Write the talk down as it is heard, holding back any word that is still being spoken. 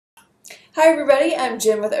Hi everybody, I'm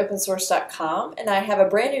Jen with Opensource.com and I have a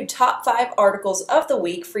brand new top 5 articles of the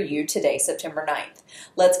week for you today, September 9th.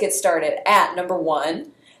 Let's get started at number 1,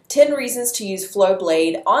 10 reasons to use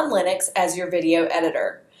Flowblade on Linux as your video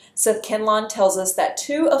editor. Seth Kenlon tells us that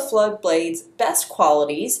 2 of Flowblade's best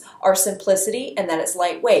qualities are simplicity and that it's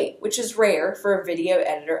lightweight, which is rare for a video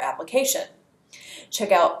editor application.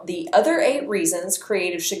 Check out the other 8 reasons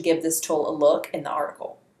creatives should give this tool a look in the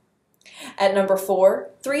article. At number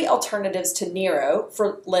 4, 3 alternatives to Nero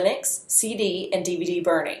for Linux, CD, and DVD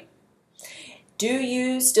burning. Do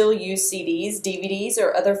you still use CDs, DVDs,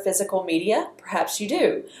 or other physical media? Perhaps you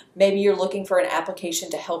do. Maybe you're looking for an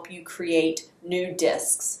application to help you create new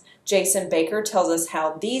discs. Jason Baker tells us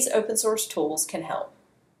how these open source tools can help.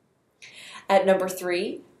 At number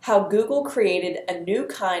 3, how Google created a new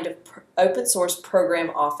kind of open source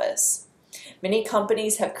program office. Many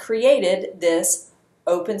companies have created this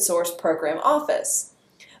open source program office,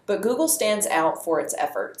 but Google stands out for its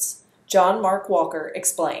efforts. John Mark Walker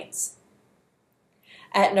explains.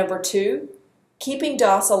 At number 2, keeping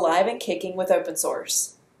DOS alive and kicking with open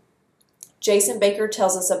source. Jason Baker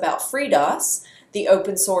tells us about FreeDOS, the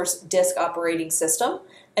open source disk operating system,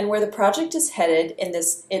 and where the project is headed in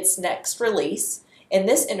its next release in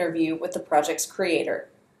this interview with the project's creator.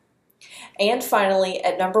 And finally,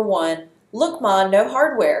 at number 1, look Ma, no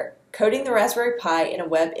hardware. Coding the Raspberry Pi in a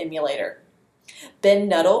web emulator. Ben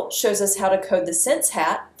Nuttall shows us how to code the Sense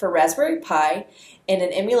hat for Raspberry Pi in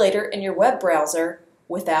an emulator in your web browser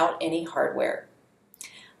without any hardware.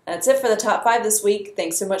 That's it for the top 5 this week.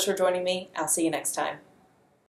 Thanks so much for joining me. I'll see you next time.